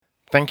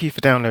Thank you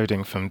for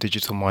downloading from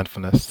Digital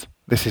Mindfulness.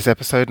 This is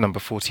episode number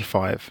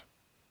 45.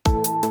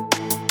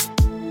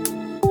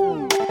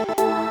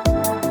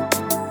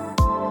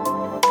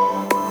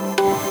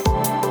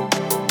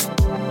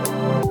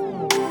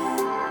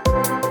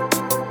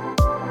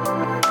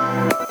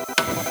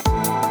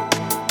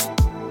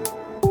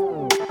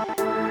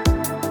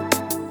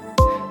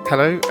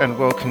 Hello and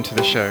welcome to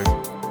the show.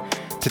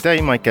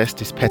 Today my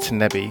guest is Petter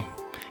Nebbe.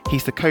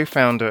 He's the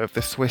co-founder of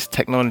the Swiss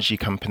technology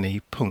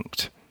company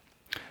Punkt.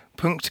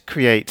 Punkt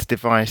creates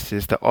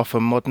devices that offer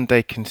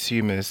modern-day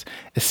consumers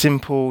a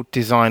simple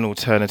design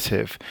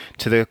alternative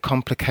to the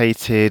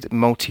complicated,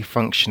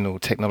 multifunctional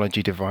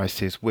technology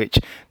devices which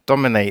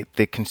dominate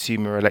the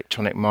consumer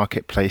electronic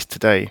marketplace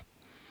today.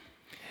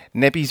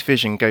 Nebbe's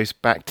vision goes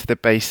back to the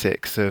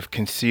basics of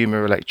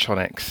consumer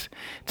electronics,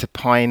 to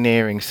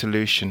pioneering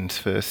solutions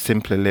for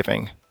simpler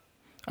living.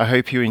 I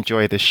hope you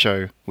enjoy this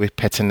show with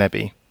Petter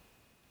Nebbe.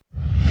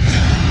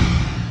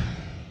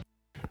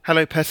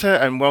 Hello, Petter,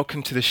 and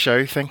welcome to the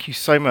show. Thank you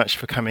so much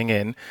for coming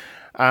in.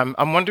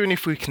 I'm wondering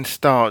if we can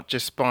start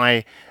just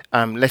by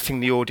letting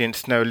the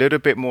audience know a little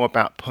bit more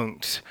about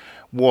Punkt,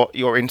 what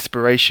your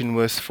inspiration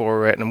was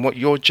for it, and what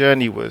your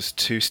journey was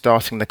to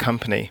starting the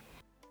company.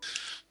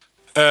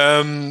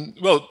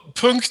 Well,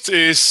 Punkt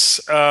is,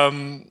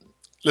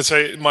 let's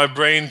say, my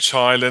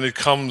brainchild, and it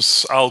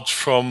comes out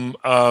from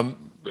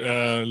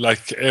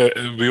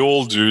we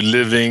all do,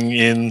 living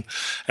in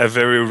a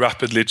very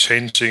rapidly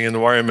changing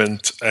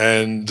environment.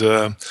 And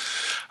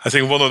I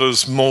think one of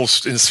those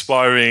most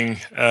inspiring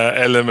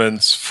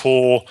elements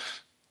for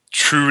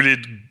truly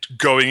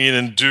going in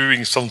and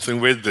doing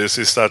something with this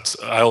is that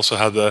I also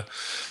had a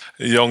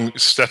young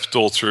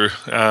stepdaughter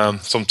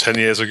some 10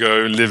 years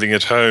ago, living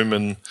at home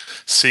and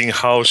seeing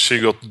how she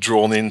got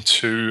drawn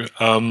into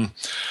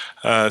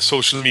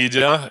social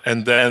media.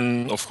 And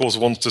then, of course,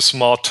 once the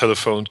smart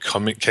telephone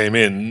came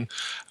in,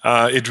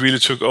 it really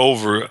took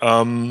over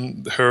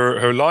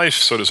her life,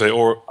 so to say,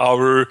 or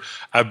our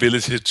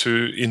ability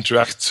to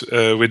interact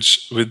with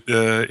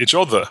each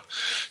other.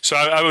 So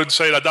I would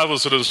say that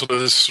was sort of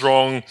a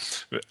strong,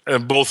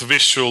 both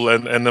visual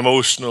and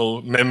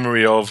emotional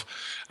memory of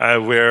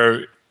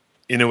where,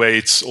 in a way,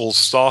 it's all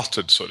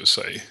started, so to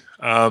say.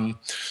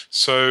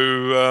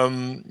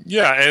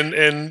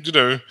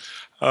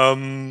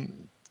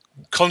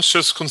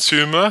 Conscious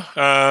consumer,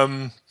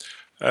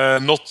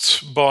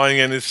 not buying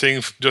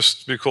anything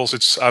just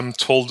because I'm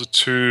told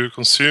to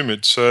consume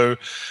it. So,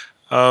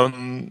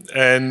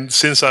 and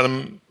since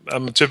I'm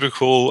a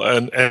typical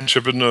an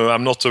entrepreneur,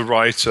 I'm not a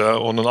writer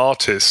or an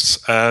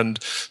artist, and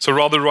so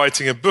rather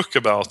writing a book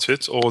about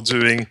it or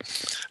doing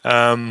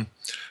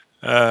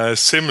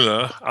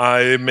similar,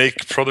 I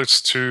make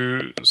products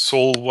to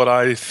solve what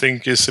I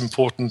think is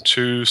important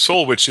to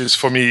solve, which is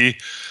for me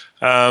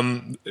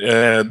about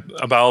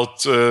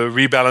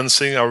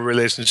rebalancing our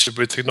relationship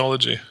with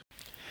technology.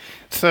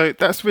 So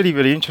that's really,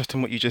 really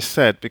interesting what you just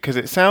said, because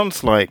it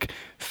sounds like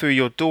through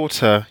your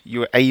daughter you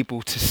were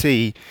able to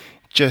see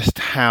just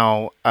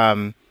how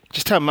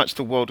much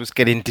the world was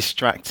getting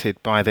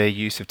distracted by their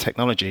use of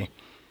technology.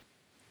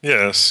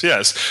 Yes.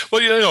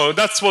 Well,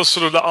 that was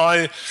sort of the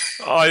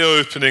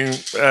eye-opening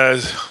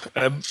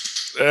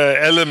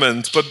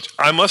element. But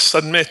I must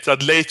admit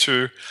that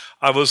later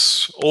I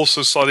was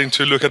also starting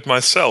to look at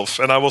myself,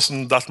 and I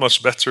wasn't that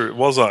much better,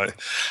 was I?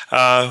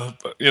 I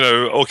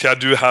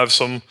do have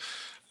some.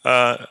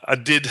 I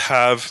did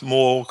have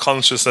more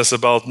consciousness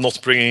about not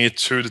bringing it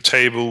to the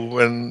table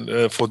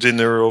when for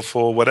dinner or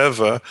for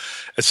whatever,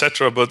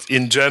 etc. But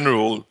in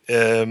general,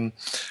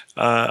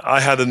 I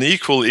had an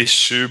equal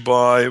issue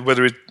by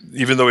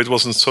even though it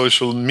wasn't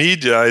social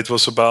media, it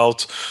was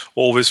about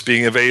always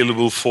being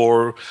available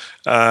for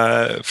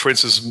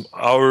instance,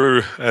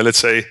 our let's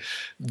say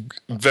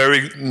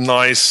very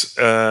nice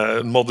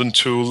modern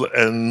tool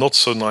and not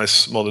so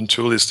nice modern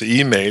tool is the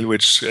email,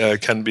 which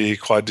can be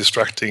quite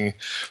distracting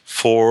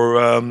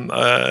for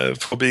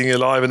being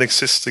alive and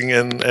existing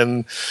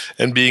and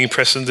being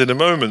present in the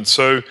moment.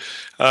 So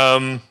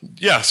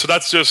so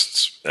that's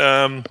just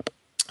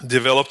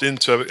developed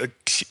into a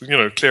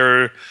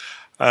clearer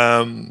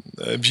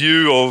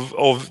view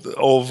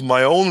of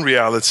my own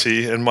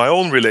reality and my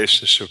own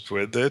relationship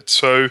with it.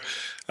 So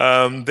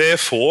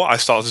therefore, I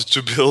started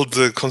to build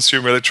the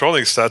consumer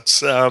electronics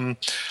that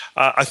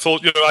I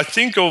thought, I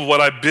think of what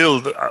I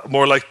build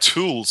more like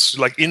tools,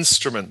 like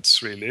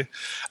instruments, really.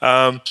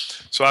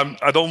 So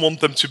I don't want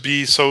them to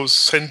be so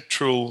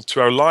central to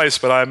our lives,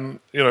 but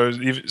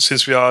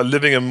since we are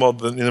living in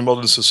a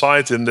modern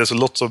society and there's a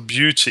lot of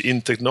beauty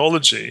in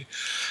technology,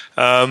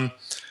 I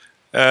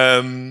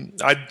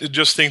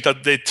just think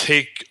that they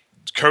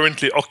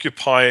currently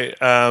occupy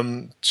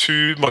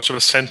too much of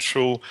a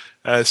central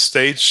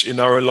stage in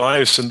our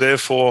lives, and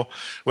therefore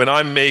when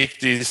I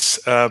make these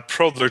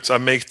products, I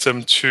make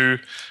them to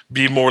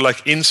be more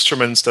like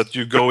instruments that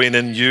you go in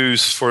and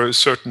use for a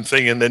certain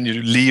thing, and then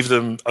you leave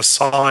them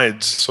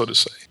aside, so to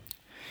say.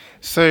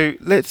 So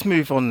let's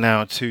move on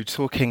now to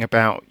talking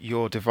about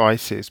your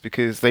devices,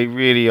 because they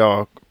really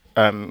are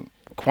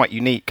quite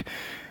unique.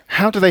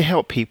 How do they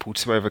help people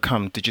to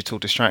overcome digital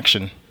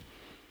distraction?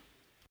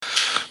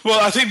 Well,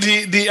 I think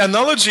the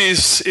analogy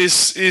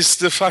is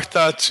the fact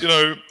that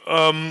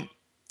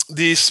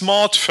the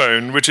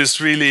smartphone, which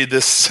is really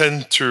the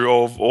center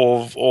of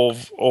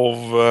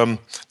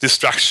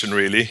distraction,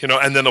 really,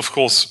 and then of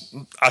course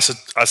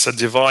as a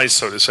device,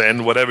 so to say,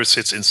 and whatever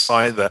sits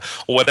inside there,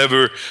 or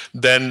whatever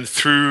then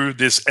through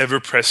this ever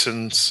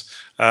presence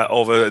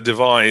of a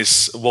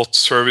device, what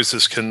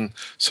services can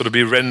sort of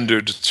be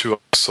rendered to us,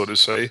 so to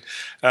say.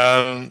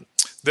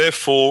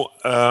 Therefore.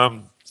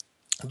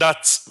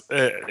 That's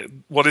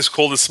what is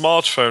called a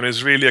smartphone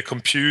is really a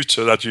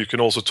computer that you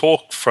can also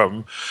talk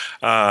from,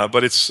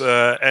 but it's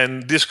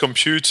and this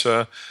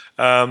computer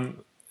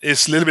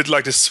is a little bit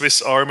like the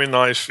Swiss Army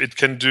knife. It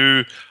can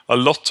do a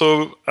lot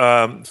of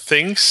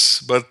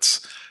things, but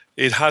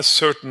it has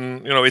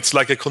certain, it's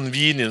like a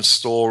convenience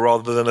store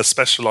rather than a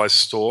specialized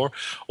store,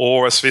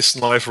 or a Swiss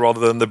knife rather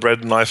than the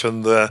bread knife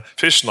and the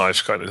fish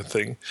knife kind of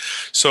thing.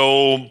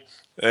 So.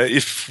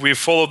 If we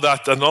follow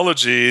that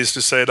analogy, is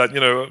to say that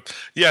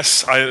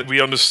yes,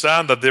 we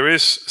understand that there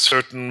is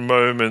certain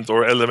moment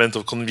or element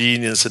of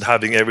convenience in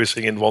having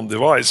everything in one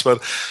device,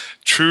 but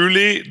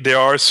truly there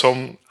are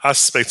some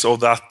aspects of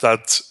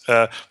that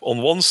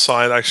on one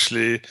side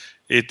actually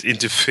it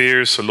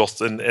interferes a lot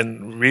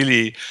and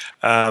really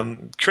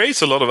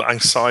creates a lot of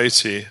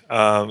anxiety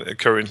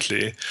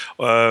currently.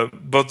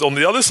 But on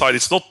the other side,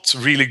 it's not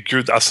really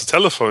good as a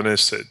telephone,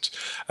 is it?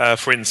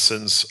 For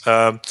instance.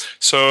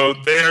 So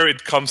there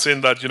it comes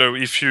in that,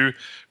 if you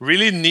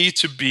really need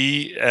to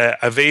be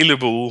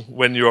available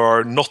when you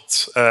are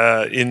not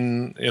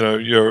in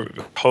your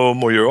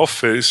home or your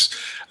office,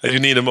 you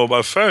need a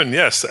mobile phone,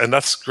 yes, and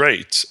that's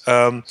great.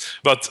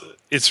 But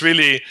it's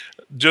really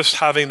just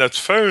having that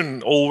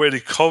phone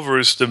already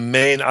covers the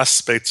main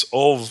aspects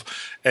of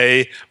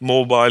a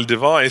mobile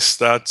device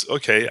that,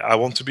 okay, I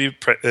want to be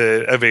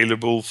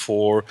available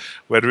for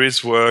whether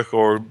it's work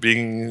or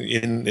being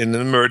in an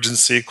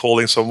emergency,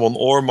 calling someone,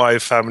 or my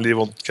family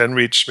can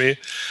reach me.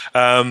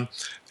 And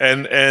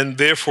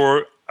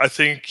therefore, I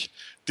think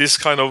this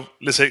kind of,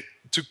 let's say,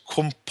 to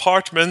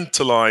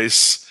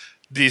compartmentalize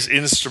these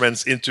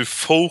instruments into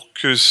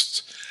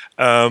focused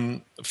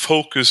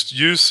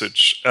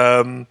usage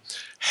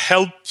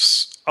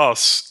helps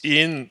us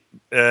in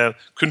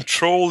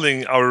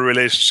controlling our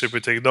relationship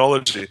with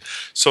technology,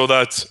 so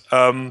that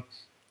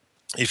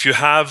if you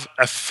have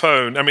a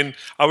phone,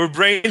 our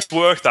brains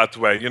work that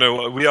way.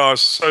 We are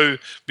so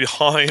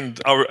behind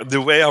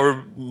the way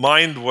our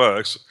mind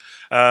works.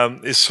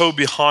 Is so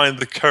behind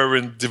the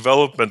current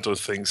development of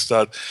things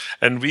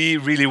and we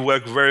really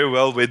work very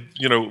well with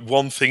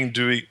one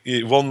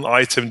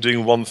item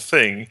doing one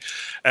thing.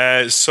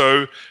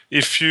 So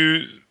if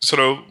you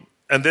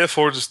and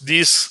therefore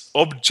these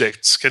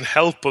objects can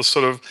help us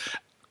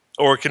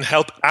or can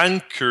help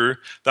anchor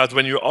that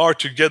when you are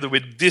together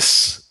with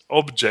this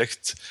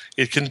object,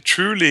 it can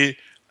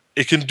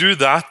do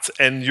that,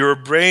 and your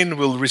brain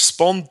will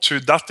respond to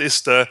that.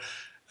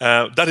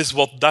 That is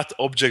what that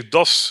object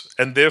does,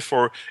 and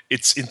therefore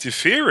its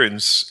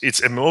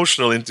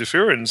emotional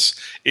interference,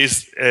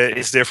 is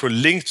therefore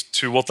linked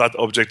to what that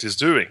object is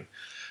doing.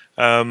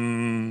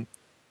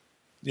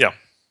 Yeah.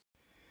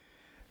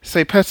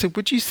 So, Petter,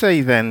 would you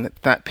say then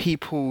that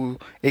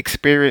people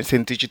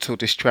experiencing digital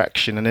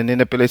distraction and an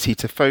inability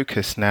to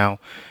focus now,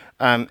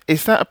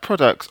 is that a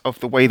product of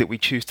the way that we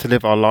choose to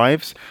live our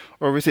lives,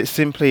 or is it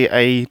simply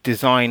a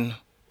design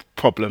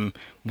problem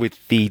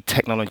with the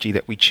technology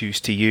that we choose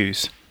to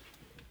use?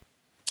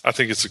 I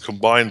think it's a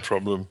combined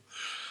problem.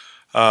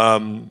 I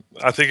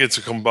think it's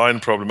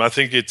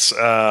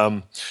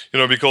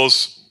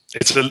because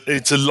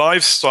it's a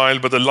lifestyle,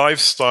 but the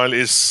lifestyle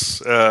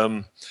is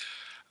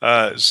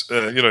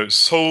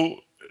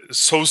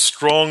so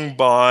strong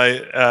by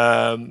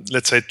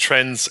let's say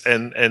trends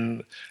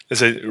and let's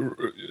say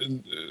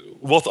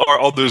what are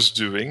others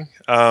doing.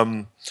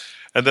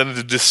 And then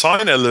the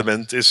design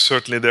element is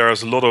certainly there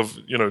is a lot of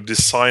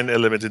design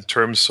element in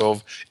terms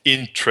of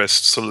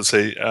interest. So let's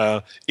say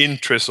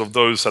interest of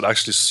those that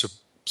actually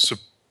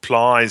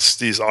supplies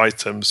these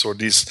items or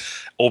these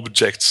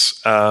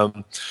objects.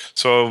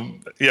 So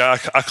yeah,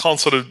 I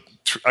can't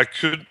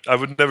I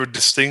would never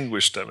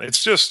distinguish them.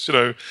 It's just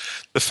the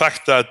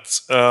fact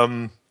that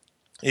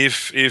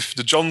if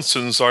the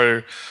Johnsons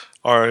are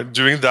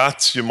doing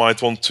that, you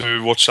might want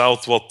to watch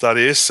out what that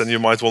is, and you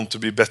might want to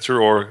be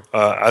better or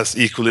as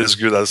equally as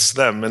good as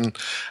them. And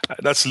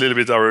that's a little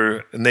bit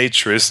our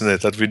nature, isn't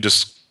it? That we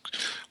just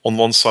on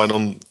one side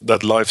on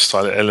that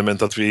lifestyle element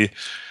that we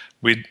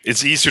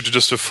it's easier to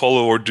just to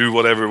follow or do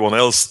what everyone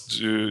else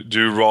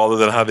do rather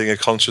than having a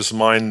conscious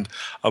mind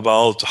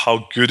about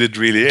how good it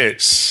really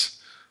is.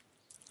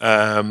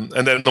 And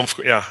then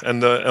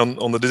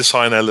on the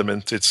design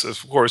element, it's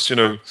of course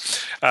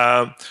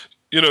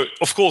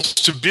of course,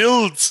 to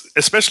build,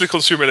 especially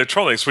consumer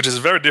electronics, which is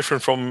very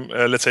different from,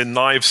 let's say,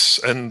 knives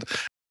and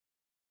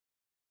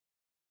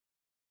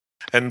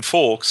and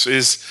folks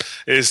is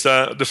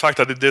the fact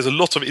that there's a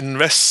lot of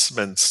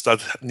investments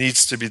that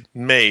needs to be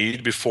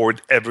made before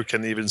it ever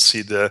can even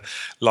see the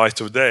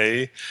light of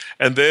day,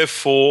 and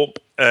therefore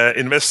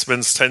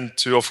investments tend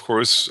to, of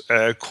course,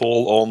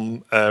 call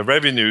on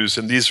revenues,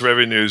 and these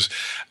revenues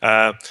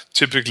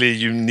typically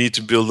you need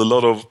to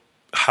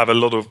have a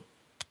lot of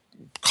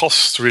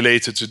costs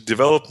related to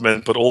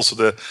development, but also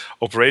the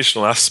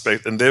operational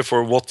aspect. And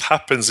therefore, what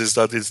happens is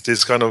that it's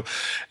this kind of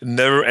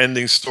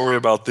never-ending story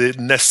about the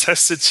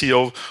necessity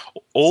of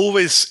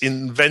always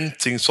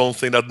inventing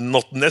something that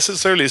not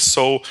necessarily is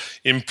so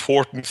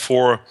important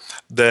for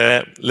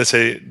let's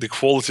say, the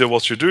quality of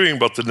what you're doing,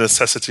 but the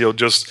necessity of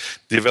just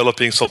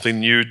developing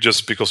something new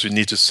just because you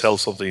need to sell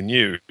something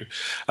new.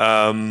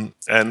 And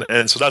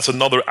so that's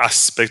another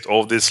aspect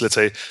of this, let's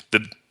say,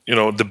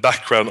 the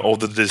background of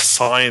the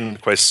design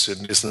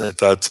question, isn't it?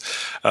 That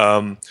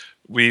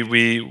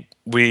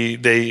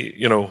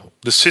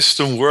the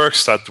system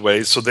works that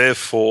way. So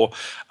therefore,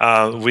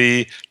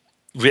 we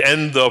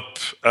end up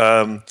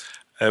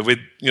with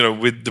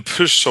the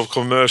push of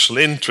commercial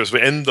interest. We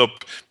end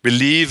up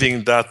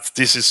believing that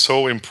this is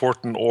so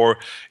important, or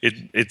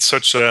it's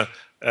such a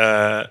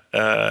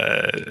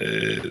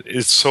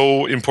it's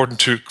so important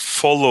to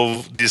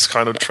follow these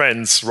kind of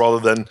trends rather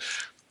than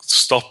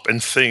stop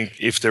and think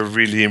if they're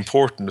really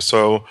important.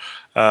 So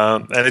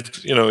and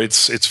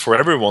it's for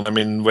everyone. I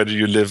mean, whether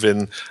you live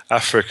in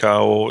Africa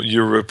or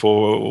Europe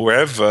or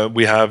wherever,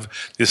 we have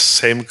this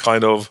same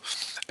kind of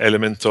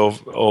element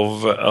of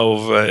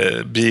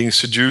being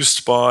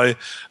seduced by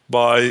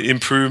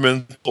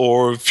improvement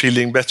or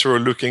feeling better or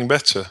looking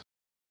better.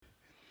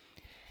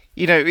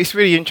 It's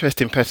really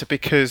interesting, Petter,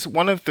 because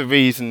one of the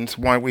reasons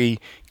why we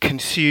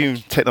consume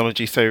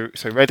technology so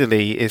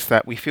readily is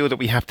that we feel that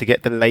we have to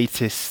get the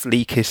latest,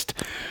 sleekest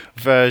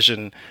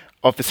version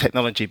of the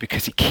technology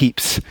because it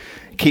keeps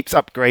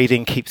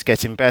upgrading, keeps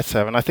getting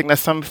better. And I think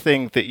that's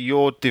something that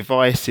your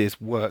devices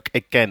work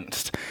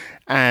against.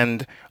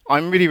 And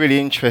I'm really, really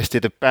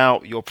interested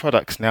about your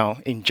products now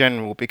in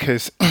general,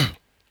 because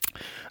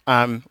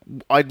I'd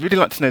really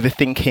like to know the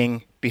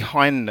thinking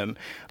behind them.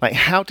 Like,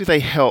 how do they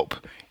help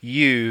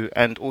you,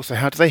 and also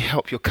how do they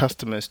help your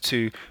customers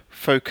to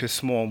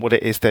focus more on what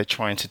it is they're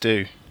trying to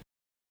do?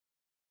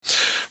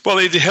 Well,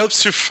 it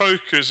helps to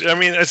focus. I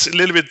mean, it's a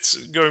little bit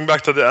going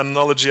back to the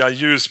analogy I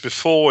used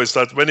before, is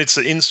that when it's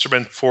an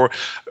instrument for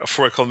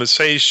a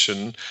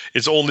conversation,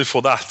 it's only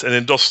for that, and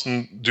it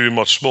doesn't do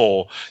much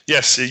more.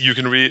 Yes, you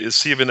can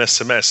receive an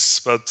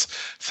SMS, but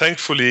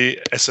thankfully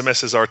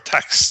SMSs are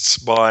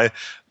taxed by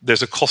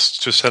there's a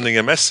cost to sending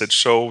a message,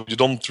 so you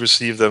don't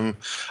receive them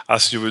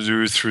as you would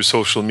do through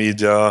social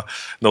media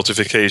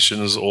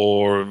notifications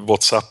or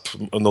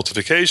WhatsApp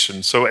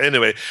notifications. So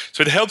anyway,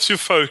 so it helps you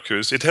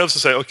focus. It helps to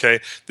say, okay,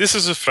 this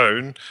is a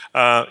phone.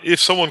 If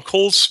someone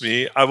calls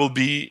me, I will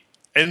be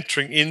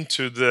entering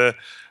into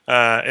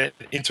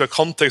a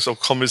context of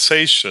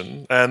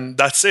conversation, and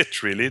that's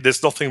it, really.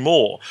 There's nothing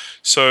more.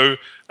 So,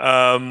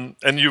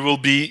 and you will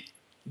be,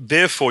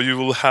 therefore, you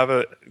will have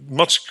a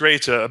much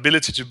greater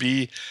ability to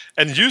be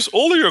and use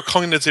all of your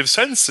cognitive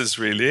senses,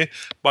 really,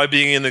 by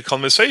being in a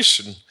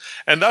conversation.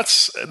 And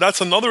that's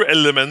another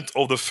element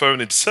of the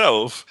phone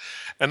itself.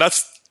 And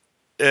that's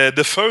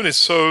the phone is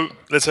so,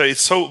 let's say,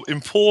 it's so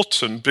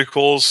important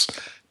because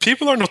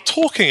people are not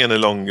talking any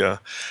longer.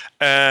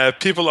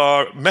 People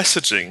are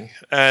messaging.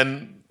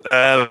 And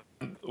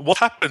what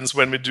happens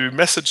when we do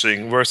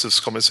messaging versus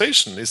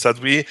conversation is that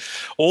we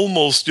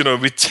almost,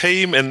 we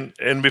tame and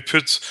we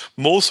put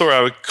most of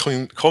our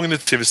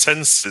cognitive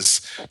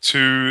senses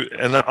to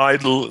an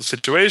idle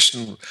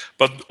situation,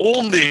 but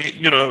only,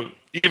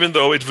 even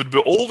though it would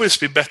always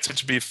be better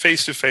to be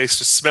face to face,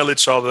 to smell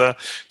each other,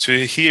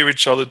 to hear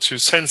each other, to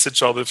sense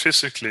each other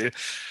physically,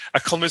 a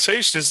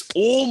conversation is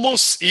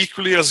almost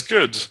equally as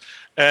good.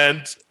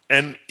 And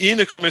in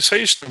a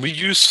conversation, we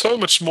use so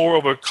much more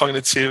of our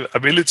cognitive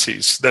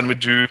abilities than we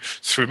do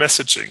through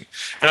messaging.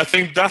 And I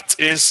think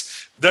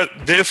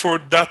therefore,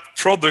 that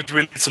product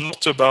really is a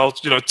lot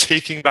about,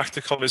 taking back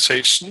the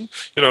conversation,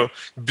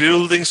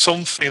 building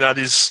something that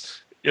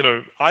is,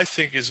 I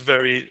think is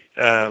very,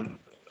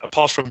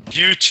 apart from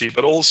beauty,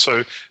 but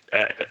also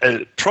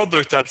a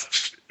product that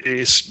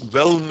is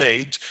well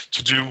made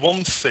to do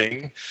one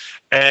thing.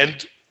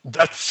 And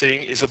that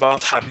thing is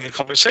about having a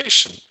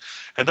conversation.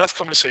 And that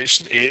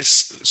conversation is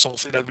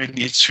something that we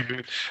need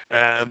to,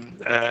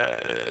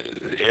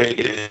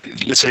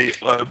 let's say,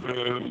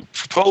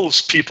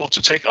 propose people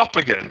to take up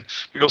again,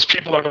 because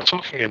people are not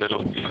talking any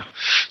longer.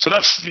 So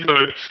that's,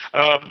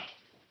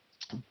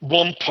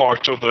 one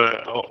part of the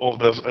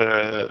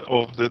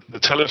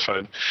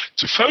telephone.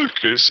 To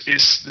focus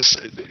is this,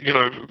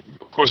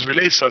 of course,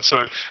 relates that.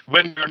 So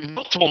when you're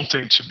not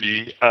wanting to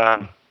be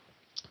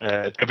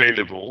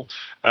available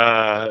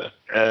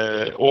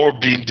or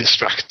being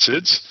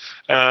distracted,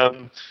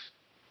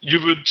 you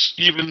would,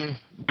 even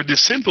with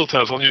this simple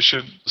telephone, you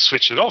should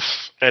switch it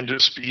off and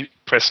just be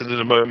present in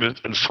the moment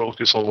and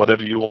focus on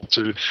whatever you want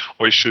to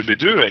or you should be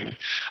doing.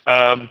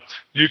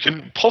 You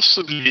can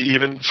possibly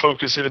even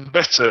focus even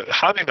better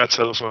having that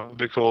telephone,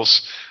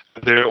 because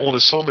there are only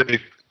so many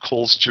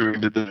calls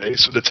during the day,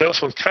 so the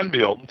telephone can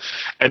be on,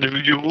 and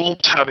you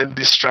won't have any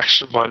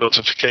distraction by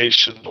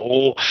notification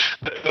or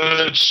the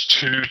urge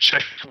to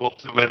check what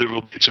the weather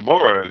will be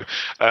tomorrow,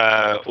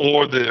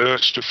 or the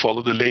urge to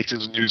follow the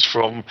latest news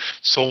from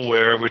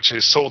somewhere which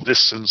is so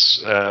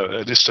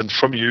distant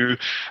from you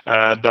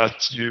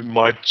that you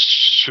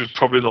should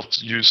probably not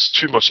use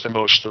too much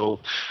emotional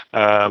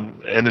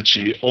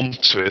energy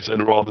onto it,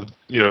 and rather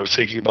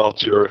thinking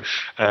about your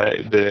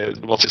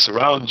what is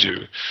around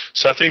you.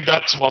 So I think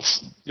that's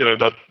what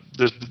that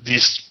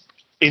these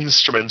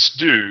instruments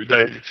do.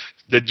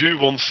 They do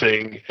one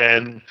thing,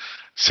 and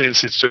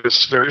since it's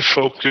just very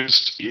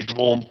focused, it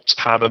won't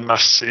have a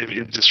massive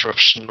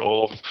disruption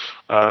of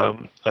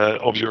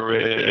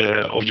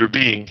your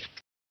being.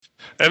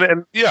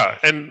 And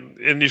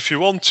if you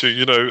want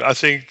to, I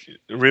think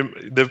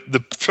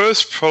the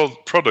first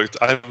product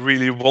I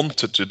really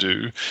wanted to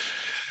do,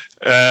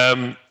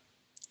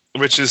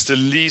 which is the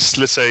least,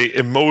 let's say,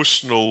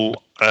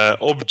 emotional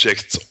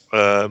object,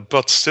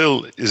 but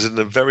still is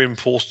a very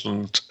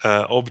important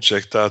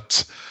object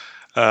that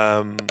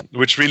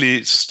which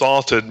really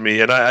started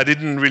me, and I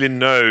didn't really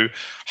know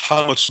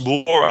how much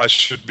more I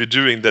should be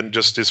doing than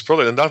just this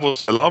product, and that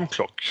was alarm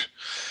clock.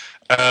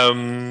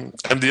 And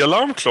the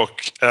alarm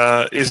clock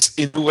is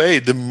in a way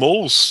the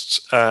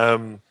most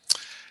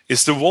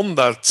is the one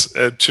that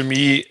to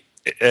me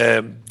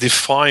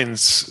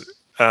defines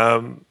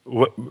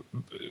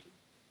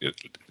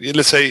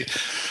let's say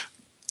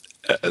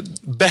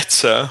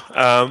better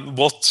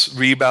what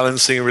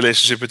rebalancing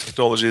relationship with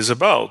technology is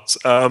about,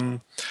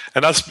 and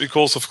that's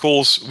because, of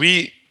course,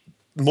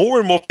 more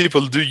and more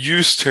people do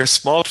use their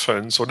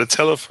smartphones or their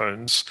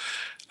telephones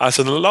as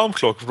an alarm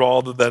clock,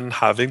 rather than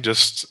having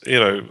just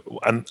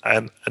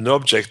an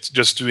object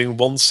just doing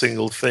one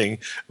single thing,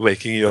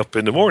 waking you up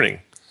in the morning.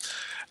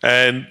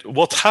 And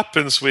what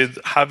happens with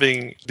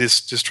having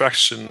this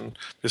distraction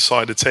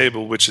beside the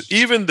table, which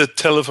even the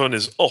telephone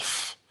is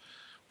off,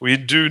 we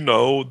do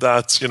know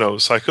that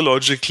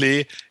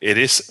psychologically it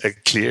is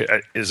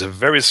a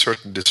very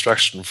certain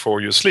distraction for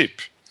your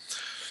sleep.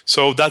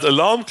 So that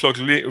alarm clock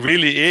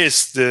really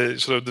is the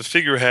sort of the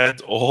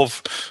figurehead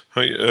of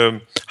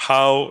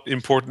how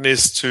important it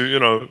is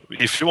to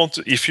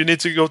if you need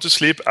to go to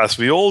sleep, as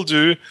we all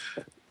do,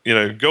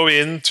 go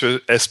into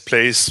a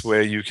place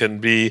where you can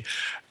be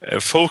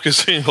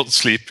focusing on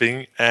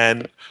sleeping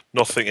and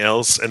nothing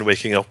else, and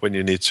waking up when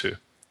you need to.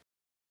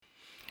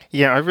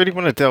 Yeah, I really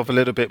want to delve a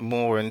little bit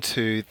more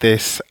into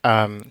this,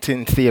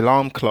 into the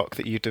alarm clock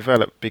that you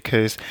developed,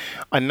 because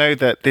I know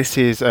that this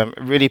is a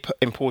really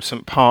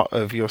important part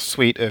of your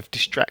suite of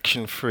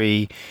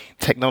distraction-free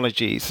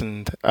technologies,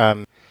 and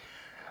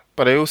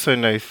but I also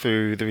know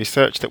through the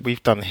research that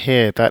we've done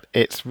here that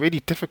it's really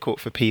difficult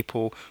for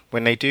people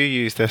when they do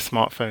use their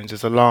smartphones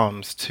as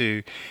alarms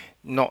to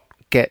not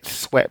get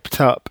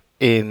swept up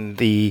in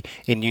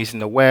using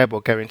the web or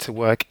going to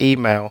work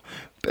email.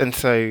 And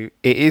so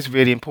it is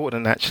really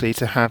important actually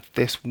to have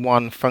this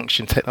one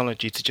function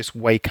technology to just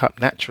wake up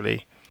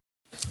naturally.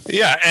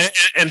 Yeah,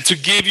 and to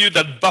give you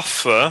that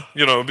buffer,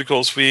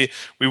 because we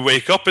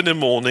wake up in the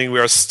morning, we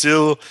are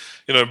still,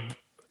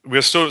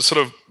 we're still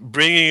sort of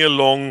bringing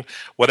along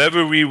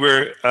whatever we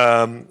were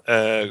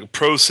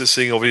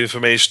processing of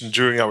information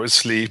during our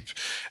sleep,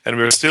 and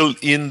we're still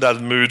in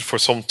that mood for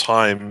some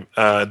time,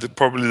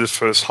 probably the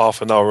first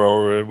half an hour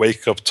or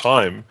wake up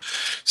time.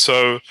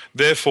 So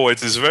therefore,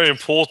 it is very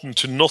important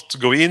to not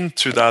go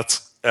into that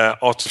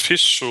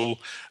artificial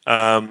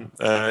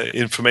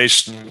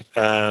information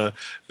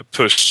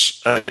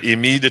push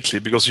immediately,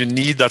 because you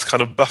need that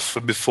kind of buffer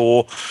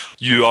before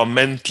you are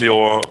mentally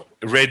or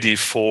ready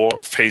for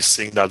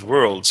facing that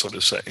world, so to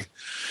say.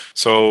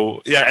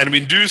 So yeah, and we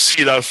do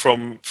see that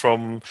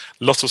from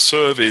lots of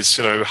surveys,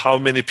 how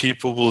many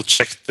people will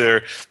check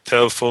their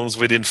telephones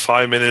within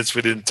 5 minutes,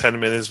 within 10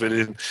 minutes,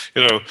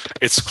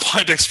 it's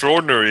quite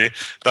extraordinary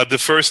that the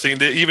first thing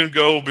they even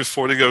go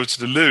before they go to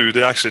the loo,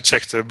 they actually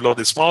check their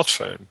bloody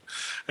smartphone.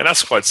 And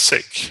that's quite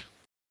sick.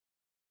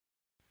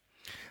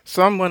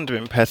 So I'm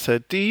wondering, Petter,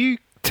 do you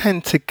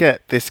tend to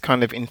get this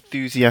kind of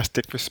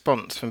enthusiastic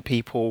response from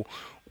people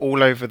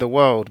all over the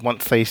world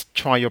once they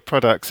try your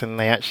products and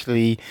they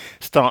actually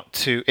start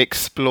to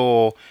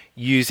explore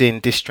using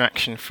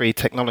distraction-free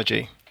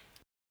technology?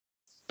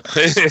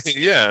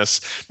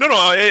 Yes.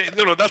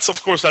 No. That's,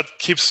 of course, that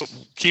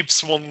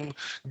keeps one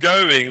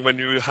going when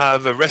you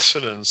have a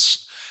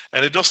resonance.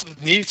 And it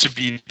doesn't need to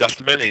be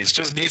that many. It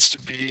just needs to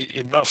be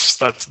enough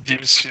that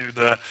gives you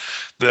the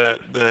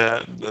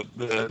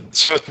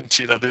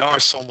certainty that there are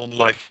someone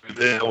like you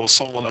there, or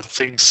someone that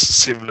thinks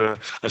similar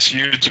as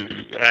you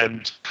do.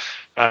 And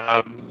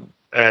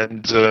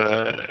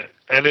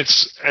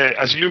it's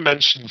as you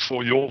mentioned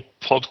for your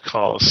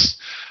podcast,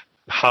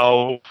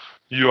 how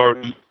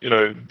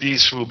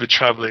these will be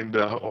traveling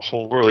the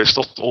whole world. It's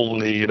not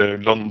only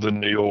London,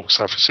 New York,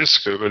 San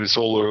Francisco, but it's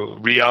all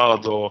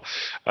Riyadh or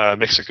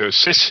Mexico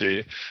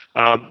City.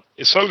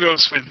 It so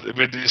goes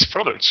with these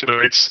products.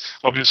 It's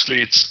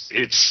obviously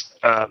it's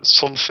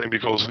something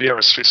because we are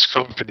a Swiss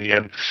company,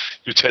 and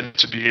you tend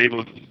to be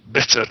able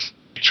better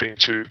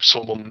to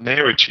someone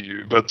nearer to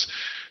you. But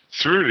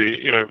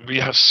truly, we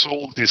have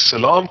sold this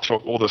alarm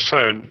clock or the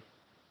phone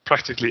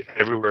practically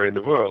everywhere in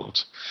the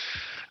world.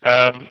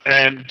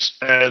 And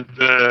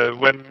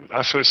when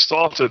I first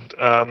started,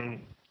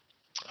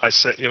 I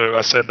said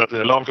that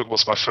the alarm clock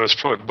was my first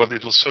product, but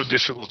it was so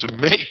difficult to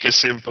make a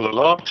simple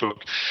alarm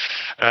clock.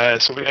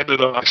 So we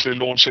ended up actually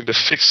launching the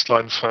fixed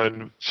line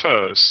phone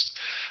first.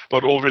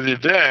 But already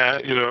there,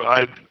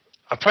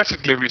 I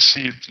practically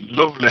received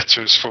love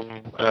letters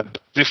from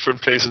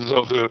different places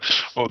of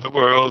the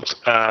world,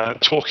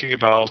 talking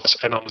about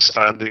and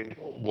understanding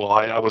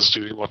why I was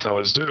doing what I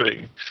was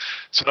doing.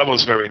 So that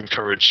was very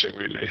encouraging,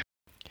 really.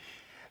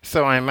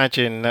 So I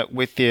imagine that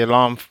with the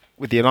alarm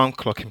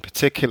clock in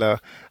particular,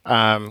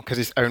 because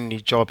its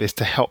only job is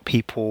to help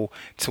people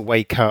to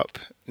wake up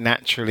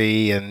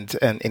naturally and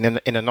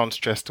in a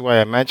non-stressed way,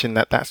 I imagine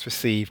that that's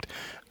received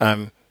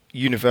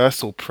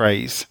universal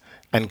praise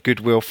and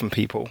goodwill from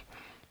people.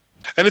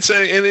 And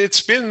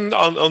it's been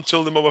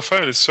until the mobile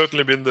phone. It's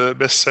certainly been the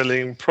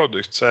best-selling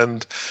product,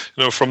 and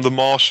from the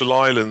Marshall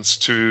Islands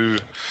to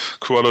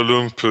Kuala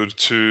Lumpur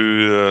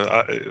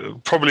to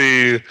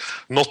probably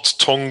not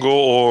Tonga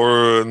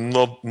or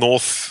not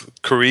North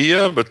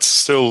Korea, but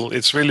still,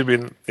 it's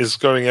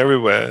going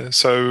everywhere.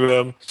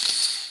 So.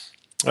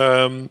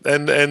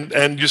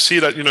 And you see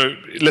that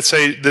let's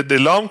say the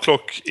alarm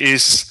clock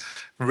is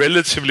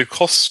relatively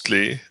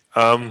costly,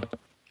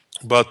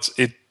 but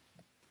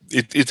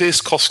it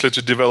is costly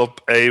to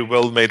develop a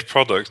well-made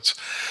product.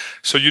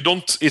 So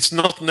it's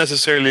not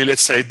necessarily,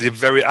 let's say, the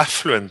very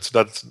affluent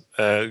that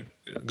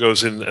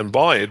goes in and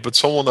buy it, but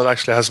someone that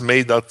actually has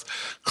made that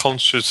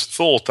conscious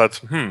thought that,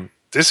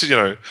 this is,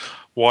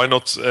 why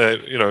not,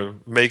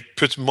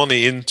 put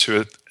money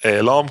into an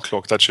alarm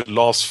clock that should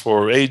last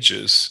for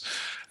ages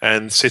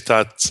and sit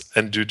at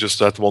and do just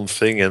that one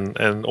thing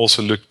and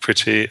also look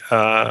pretty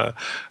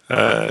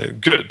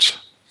good.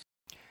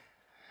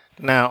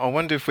 Now, I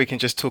wonder if we can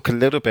just talk a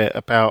little bit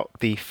about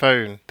the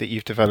phone that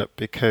you've developed,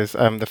 because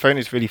the phone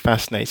is really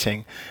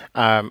fascinating.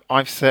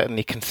 I've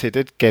certainly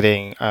considered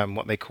getting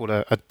what they call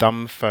a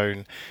dumb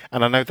phone,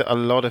 and I know that a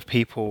lot of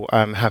people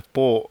have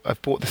bought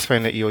this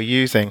phone that you're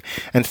using,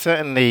 and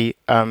certainly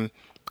a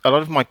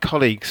lot of my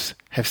colleagues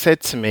have said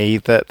to me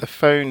that the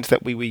phones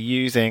that we were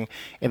using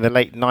in the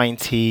late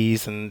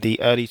 90s and the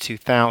early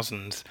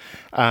 2000s,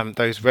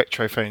 those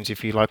retro phones,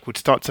 if you like, would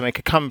start to make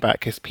a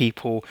comeback as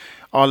people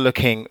are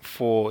looking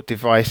for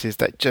devices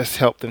that just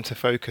help them to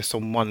focus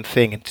on one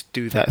thing and to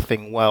do that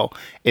thing well.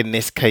 In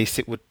this case,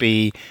 it would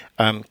be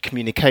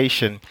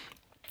communication.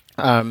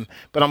 But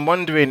I'm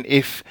wondering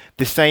if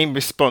the same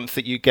response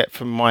that you get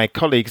from my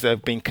colleagues that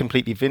have been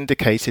completely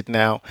vindicated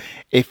now,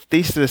 if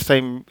this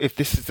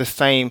is the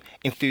same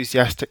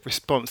enthusiastic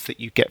response that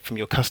you get from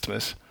your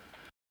customers.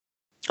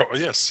 Oh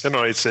yes,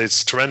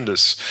 it's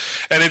tremendous,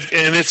 and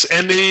it's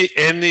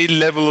any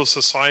level of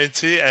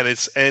society, and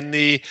it's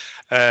any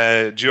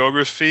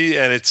geography,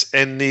 and it's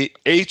any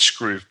age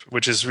group,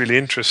 which is really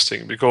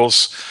interesting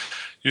because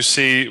you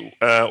see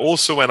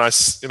also when I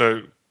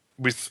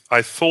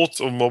thought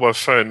of mobile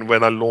phone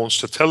when I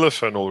launched a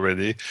telephone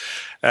already,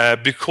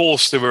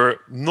 because they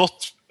were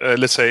not,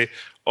 obviously,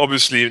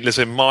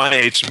 my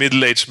age,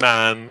 middle-aged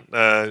man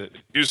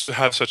used to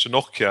have such a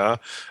Nokia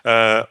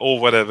or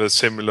whatever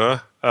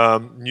similar,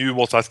 knew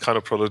what that kind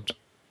of product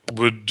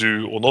would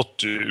do or not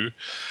do.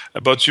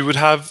 But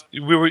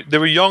there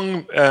were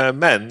young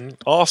men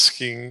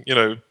asking,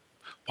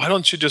 why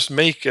don't you just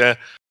make a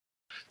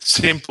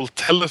simple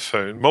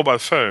mobile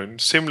phone,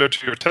 similar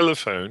to your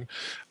telephone,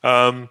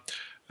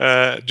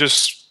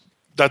 just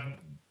that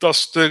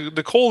does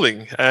the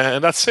calling,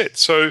 and that's it.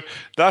 So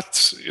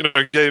that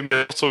gave me a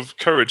lot of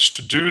courage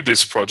to do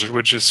this project,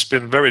 which has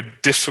been very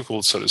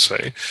difficult, so to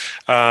say.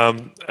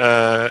 And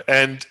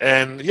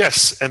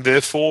yes, and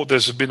therefore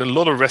there's been a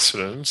lot of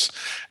resonance,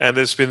 and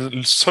there's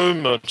been so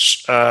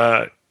much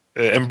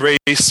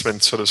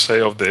embracement, so to say,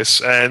 of this,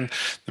 and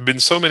there've been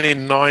so many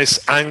nice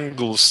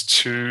angles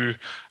to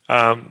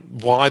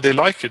why they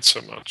like it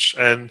so much.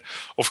 And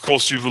of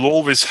course, you will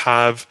always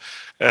have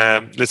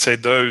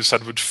those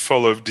that would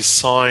follow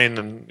design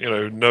and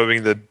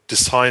knowing the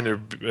designer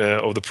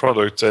of the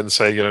product and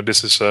say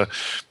this is a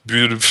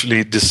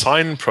beautifully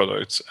designed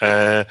product,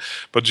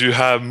 but you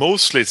have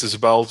mostly it's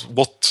about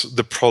what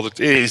the product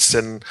is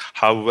and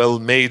how well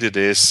made it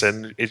is,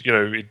 and it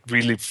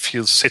really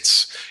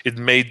sits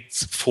made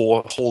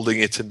for holding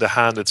it in the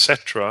hand,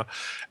 etc.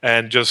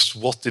 And just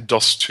what it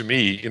does to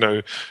me.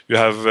 You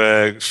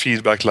have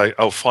feedback like,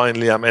 oh,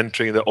 finally I'm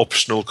entering the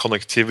optional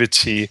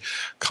connectivity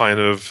kind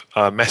of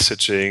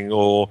messaging,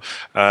 or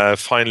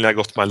finally I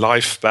got my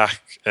life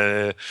back.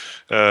 My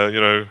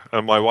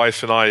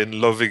wife and I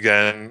in love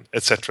again,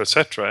 etc.,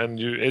 etc. And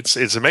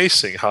it's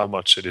amazing how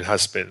much it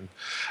has been,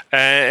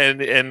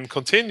 and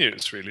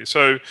continues really.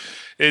 So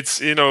it's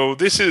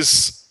this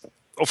is.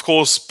 Of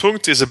course,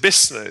 Punkt is a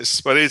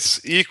business, but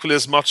it's equally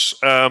as much.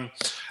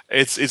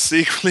 It's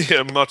equally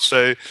as much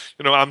a.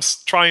 I'm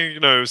trying.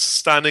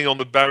 Standing on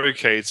the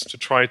barricades to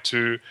try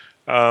to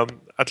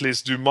at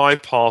least do my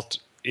part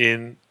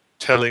in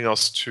telling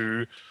us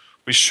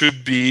we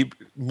should be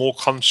more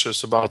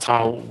conscious about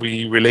how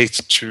we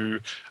relate to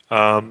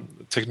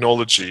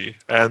technology,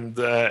 and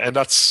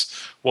that's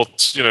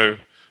what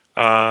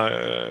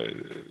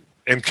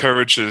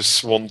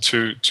encourages one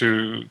to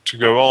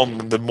go on.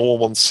 And the more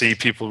one see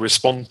people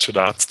respond to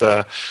that,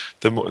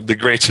 the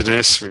greater it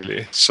is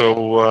really.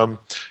 So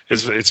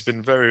it's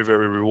been very,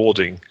 very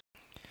rewarding.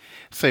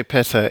 So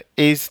Petter,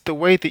 is the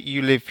way that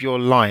you live your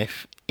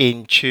life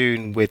in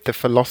tune with the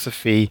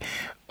philosophy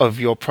of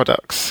your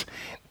products?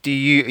 Are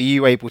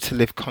you able to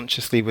live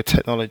consciously with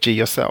technology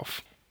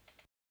yourself?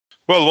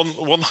 Well,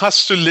 one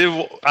has to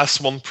live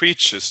as one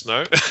preaches,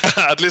 no?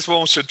 At least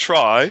one should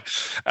try.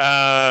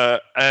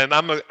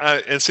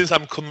 And since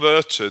I'm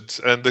converted,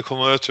 and the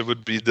converter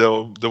would be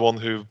the one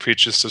who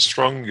preaches the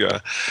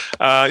stronger.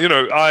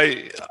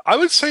 I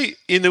would say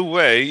in a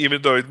way,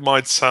 even though it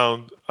might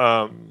sound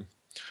a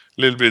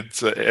little bit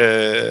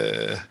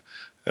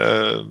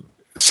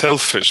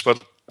selfish,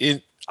 but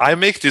I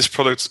make these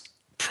products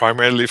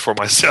primarily for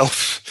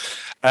myself.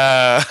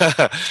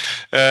 Meaning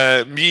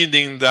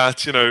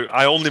that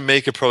I only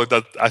make a product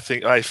that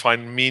I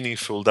find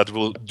meaningful, that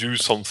will do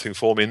something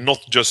for me,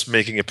 not just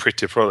making a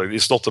pretty product.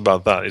 It's not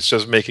about that. It's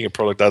just making a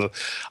product that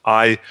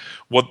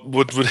what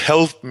would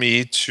help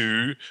me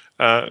to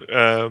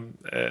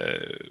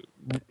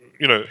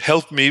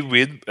help me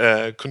with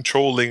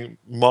controlling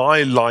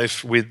my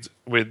life with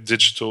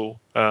digital,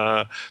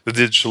 the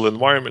digital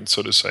environment,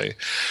 so to say.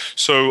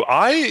 So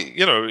I used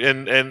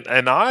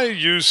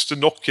the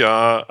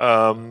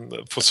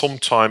Nokia for some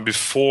time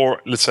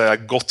before, let's say, I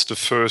got the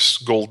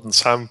first golden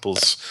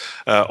samples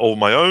of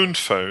my own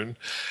phone,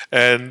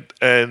 and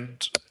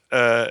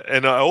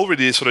I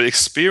already sort of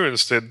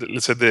experienced it.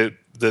 Let's say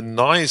the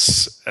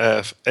nice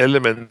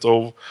element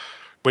of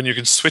when you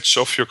can switch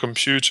off your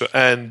computer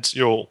and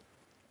your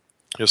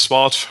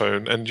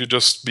smartphone, and you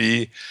just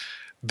be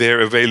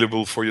there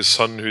available for your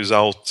son who's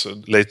out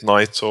late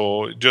night,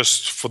 or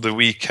just for the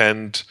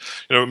weekend.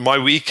 My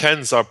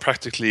weekends are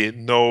practically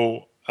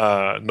no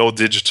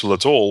digital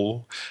at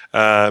all,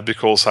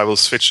 because I will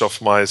switch off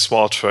my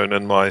smartphone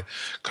and my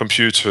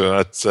computer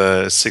at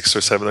 6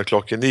 or 7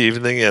 o'clock in the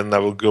evening, and I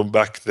will go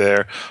back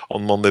there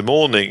on Monday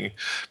morning.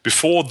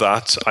 Before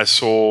that, I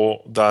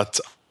saw that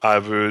I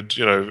would,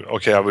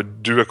 I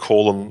would do a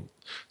call on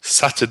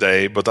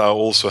Saturday, but I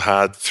also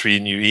had 3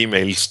 new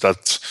emails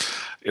that,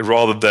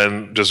 rather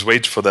than just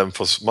wait for them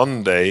for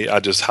Monday, I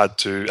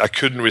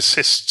couldn't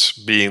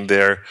resist being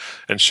there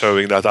and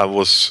showing that I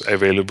was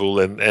available,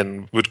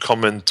 and would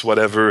comment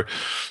whatever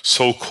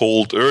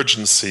so-called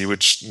urgency,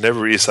 which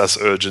never is as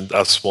urgent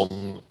as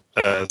one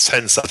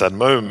sense at that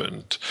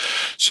moment.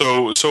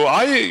 So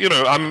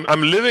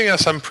I'm living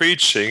as I'm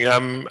preaching.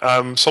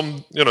 I'm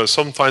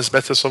sometimes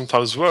better,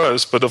 sometimes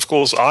worse. But of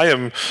course, I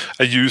am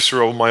a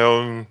user of my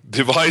own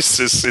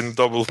devices in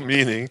double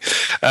meaning.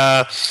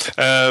 So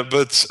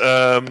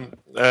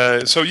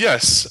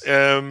yes,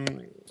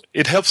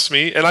 it helps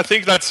me, and I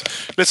think that,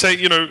 let's say,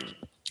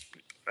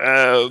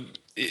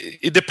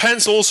 it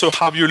depends also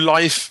what your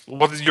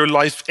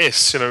life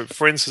is.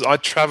 For instance, I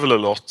travel a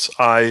lot.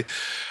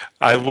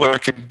 I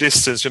work in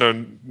distance.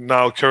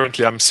 Now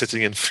currently I'm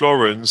sitting in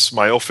Florence.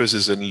 My office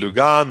is in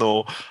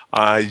Lugano.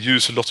 I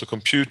use a lot of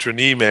computer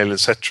and email,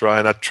 etc.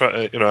 And I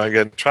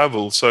again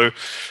travel. So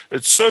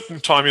at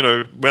certain time,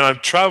 when I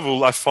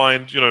travel, I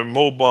find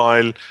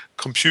mobile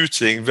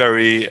computing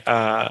very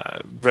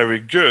very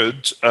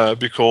good,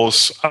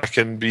 because I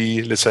can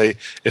be, let's say,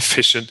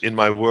 efficient in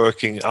my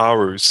working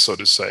hours, so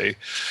to say.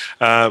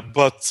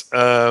 But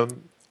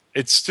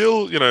it's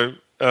still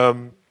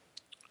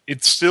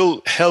it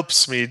still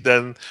helps me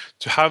then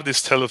to have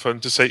this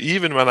telephone, to say,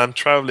 even when I'm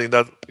traveling,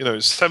 that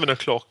 7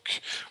 o'clock,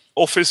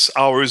 office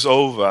hours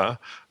over,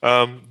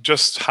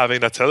 just having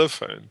that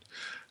telephone.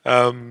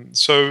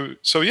 So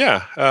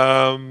yeah,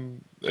 I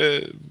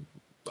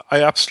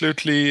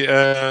absolutely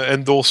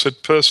endorse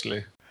it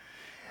personally.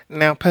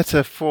 Now,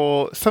 Petter,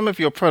 for some of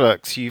your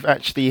products, you've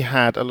actually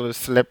had a lot of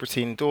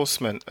celebrity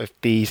endorsement of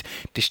these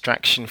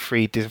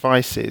distraction-free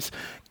devices.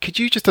 Could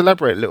you just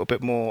elaborate a little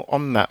bit more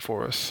on that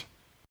for us?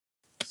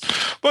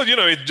 Well,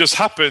 it just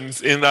happens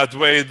in that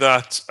way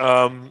that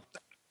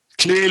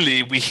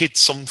clearly we hit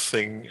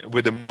something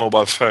with the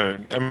mobile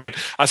phone. I mean,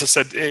 as I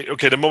said,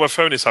 okay, the mobile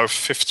phone is our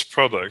fifth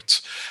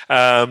product.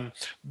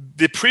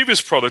 The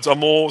previous products are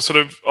more sort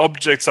of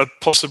objects that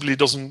possibly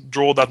doesn't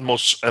draw that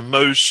much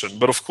emotion.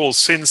 But of course,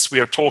 since we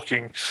are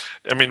talking,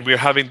 I mean, we're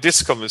having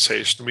this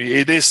conversation.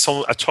 It is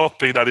a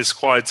topic that is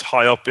quite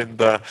high up in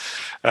the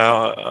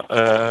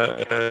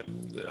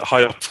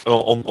high up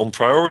on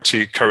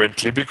priority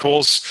currently,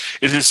 because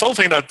it is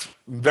something that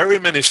very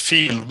many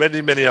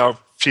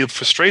feel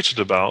frustrated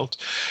about,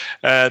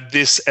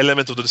 this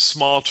element of the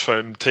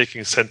smartphone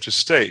taking center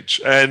stage.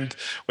 And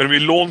when we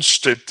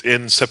launched it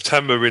in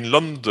September in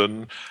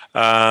London,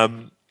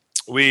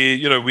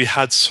 we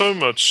had so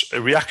much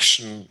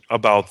reaction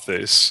about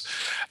this,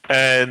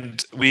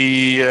 and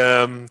we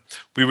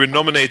were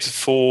nominated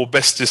for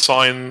Best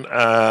Design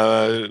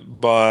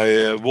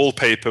by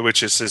Wallpaper,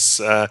 which is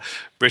this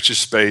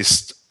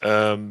British-based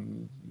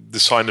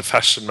design and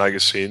fashion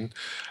magazine,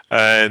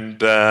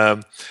 and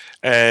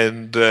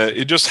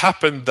it just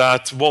happened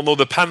that one of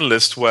the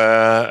panelists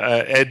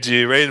were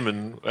Eddie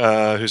Raymond,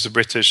 who's a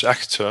British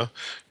actor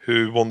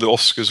who won the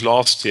Oscars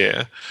last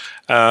year,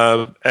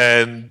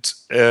 and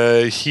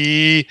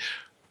he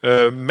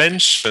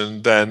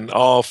mentioned then,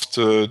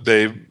 after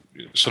they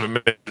sort of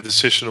made the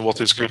decision of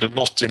what is good and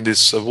not in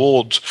this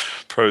award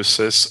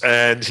process,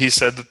 and he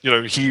said that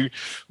he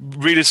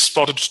really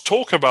started to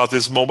talk about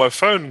this mobile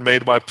phone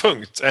made by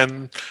Punkt,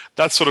 and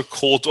that sort of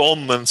caught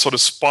on and sort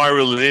of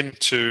spiraled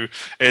into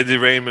Eddie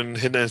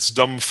Raymond in his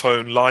dumb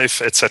phone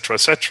life, etc.,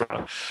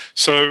 etc.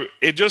 So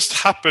it just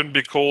happened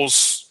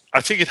because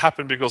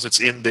it's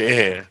in the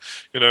air.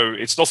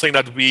 It's nothing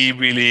that we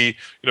really,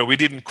 we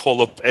didn't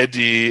call up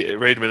Eddie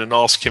Raymond and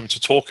ask him to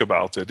talk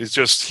about it. It's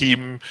just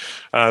him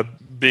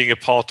being a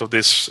part of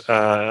this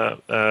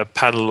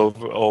panel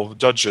of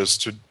judges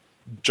to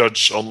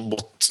judge on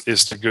what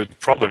is the good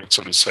product,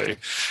 so to say.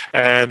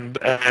 And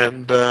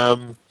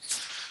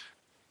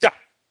yeah.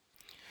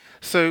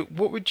 So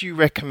what would you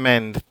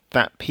recommend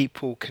that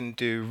people can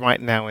do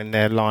right now in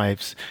their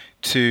lives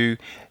to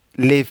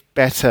live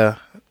better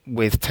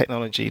with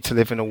technology, to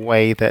live in a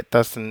way that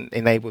doesn't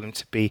enable them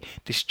to be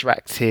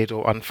distracted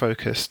or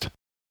unfocused?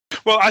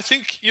 Well, I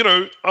think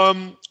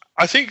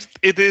I think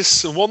it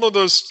is one of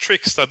those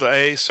tricks that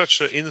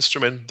such an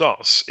instrument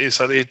does, is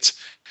that it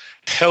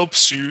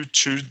helps you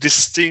to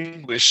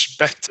distinguish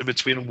better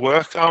between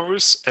work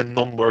hours and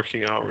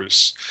non-working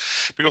hours,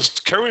 because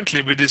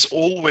currently with this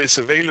always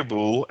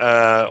available,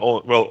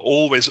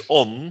 always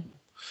on.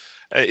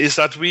 Is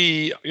that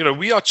we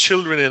are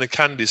children in a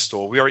candy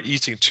store. We are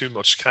eating too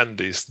much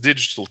candies,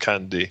 digital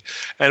candy,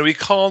 and we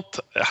can't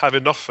have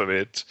enough of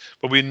it,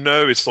 but we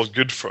know it's not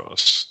good for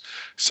us.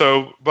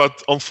 So,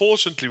 but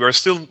unfortunately, we're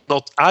still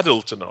not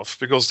adult enough,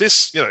 because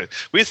this,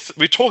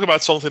 we talk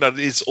about something that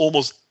is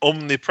almost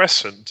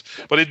omnipresent,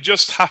 but it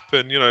just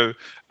happened,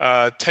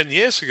 10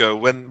 years ago,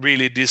 when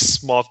really this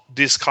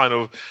kind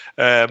of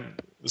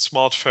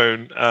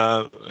smartphone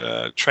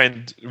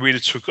trend really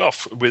took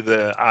off with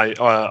the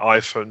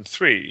iPhone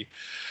 3.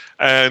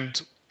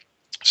 And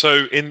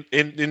so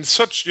in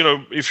such,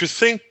 if you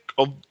think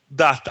of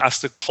that as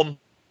the context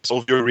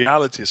of your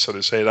reality, so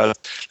to say, that,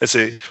 let's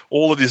say,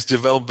 all of this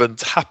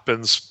development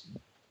happens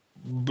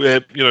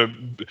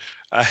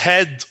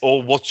ahead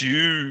of what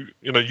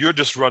you're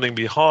just running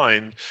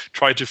behind,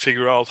 trying to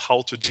figure out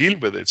how to deal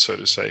with it, so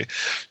to say.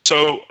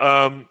 So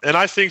and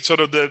I think sort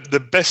of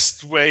the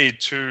best way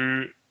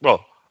to,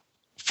 well,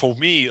 for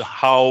me,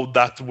 how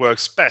that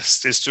works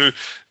best is to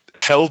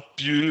help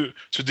you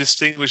to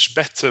distinguish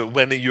better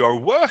when you are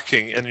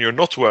working and you're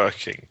not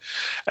working,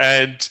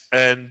 and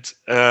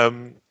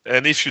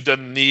if you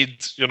then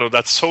need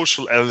that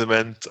social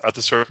element at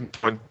a certain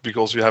point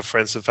because you have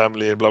friends and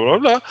family and blah blah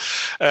blah,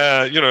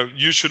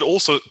 you should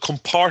also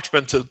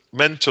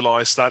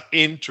compartmentalize that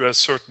into a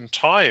certain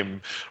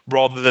time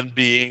rather than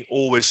being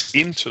always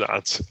into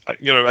that.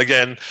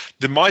 Again,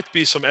 there might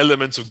be some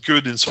elements of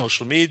good in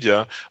social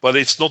media, but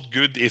it's not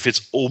good if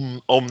it's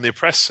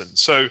omnipresent.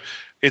 So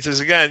it is,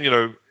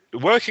 again,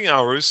 working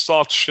hours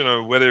start,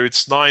 whether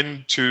it's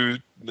 9 to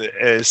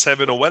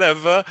 7 or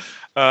whatever.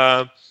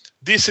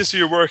 This is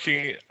your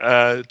working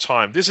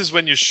time. This is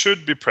when you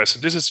should be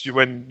present. This is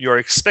when you're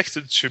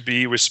expected to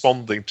be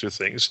responding to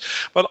things.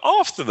 But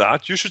after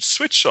that, you should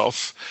switch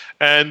off.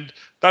 And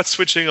that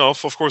switching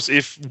off, of course,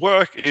 if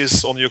work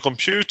is on your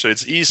computer,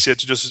 it's easier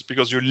to just,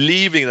 because you're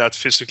leaving that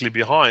physically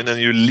behind and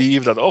you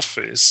leave that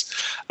office.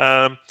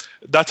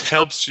 That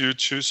helps you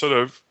to sort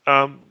of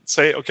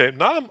say, okay,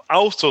 now I'm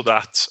out of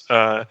that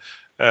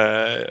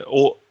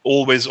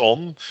always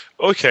on.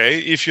 Okay,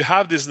 if you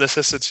have this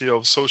necessity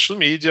of social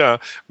media,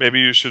 maybe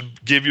you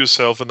should give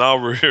yourself an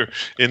hour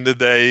in the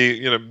day,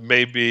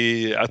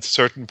 maybe at a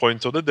certain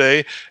point of the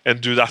day,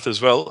 and do that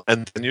as well.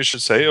 And then you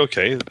should say,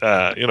 okay,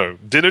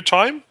 dinner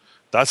time,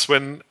 that's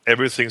when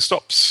everything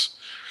stops.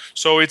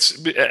 So it's,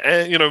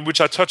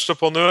 which I touched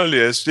upon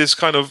earlier, is this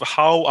kind of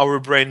how our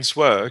brains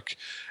work,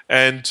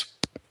 and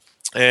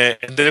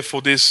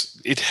therefore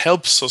it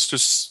helps us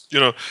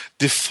to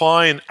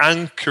define,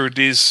 anchor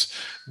these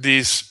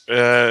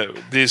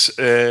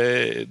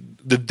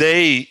the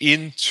day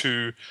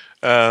into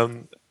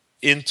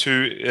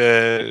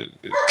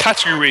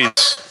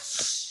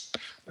categories.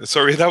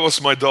 Sorry, that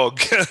was my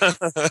dog.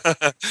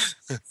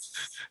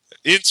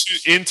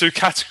 into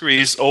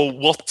categories of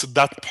what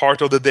that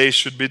part of the day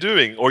should be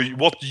doing, or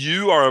what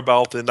you are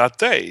about in that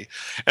day.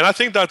 And I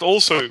think that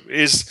also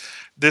is,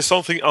 there's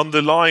something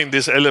underlying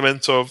this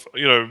element of,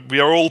 we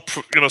are all,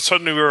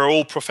 suddenly we are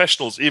all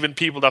professionals. Even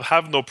people that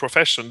have no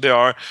profession, they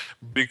are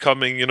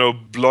becoming,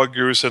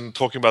 bloggers and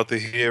talking about the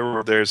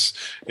hero. There's,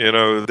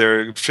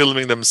 they're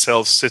filming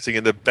themselves sitting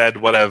in the bed,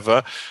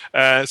 whatever.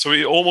 So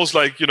we almost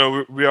like,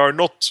 we are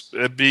not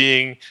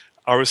being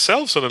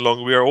ourselves any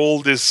longer. We are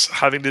all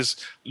having this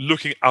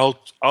looking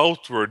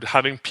outward,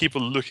 having people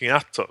looking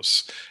at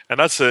us, and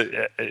it's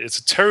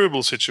a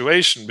terrible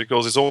situation,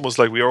 because it's almost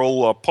like we are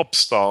all pop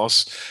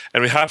stars,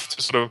 and we have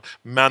to sort of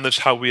manage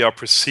how we are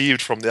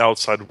perceived from the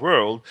outside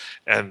world,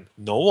 and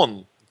no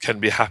one can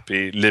be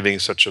happy living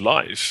such a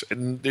life,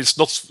 and it's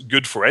not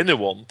good for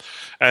anyone.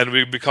 And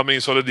we're becoming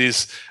sort of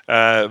these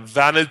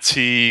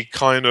vanity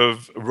kind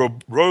of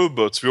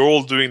robots. We're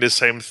all doing the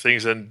same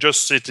things and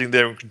just sitting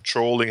there and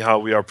controlling how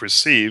we are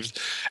perceived.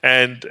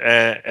 And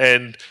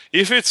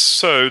if it's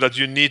so that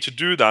you need to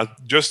do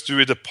that, just do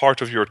it a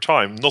part of your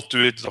time, not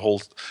do it the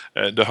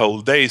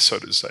whole day, so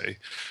to say.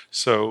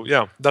 So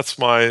yeah, that's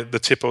the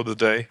tip of the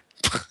day.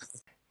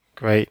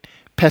 Great.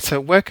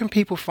 Petter, where can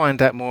people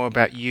find out more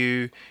about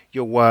you,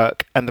 your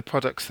work, and the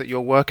products that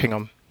you're working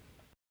on?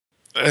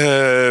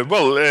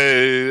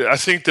 I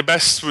think the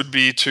best would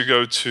be to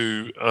go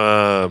to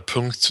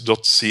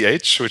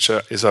punkt.ch, which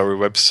is our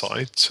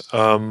website.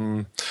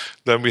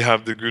 Then we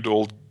have the good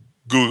old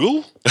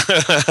Google,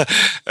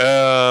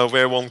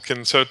 where one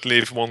can certainly,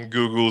 if one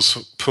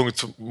Googles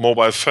Punkt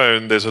mobile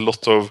phone, there's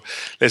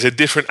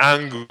different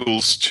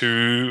angles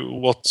to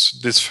what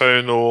this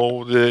phone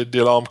or the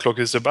alarm clock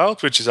is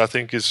about, which I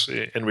think is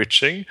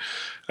enriching.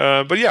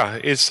 But yeah,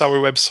 it's our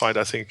website.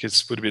 I think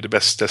would be the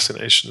best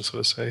destination, so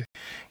to say.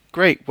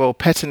 Great. Well,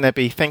 Petter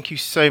Nebbe, thank you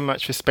so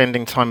much for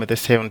spending time with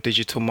us here on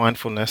Digital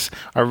Mindfulness.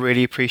 I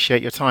really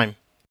appreciate your time.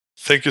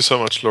 Thank you so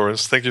much,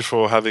 Lawrence. Thank you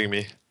for having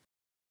me.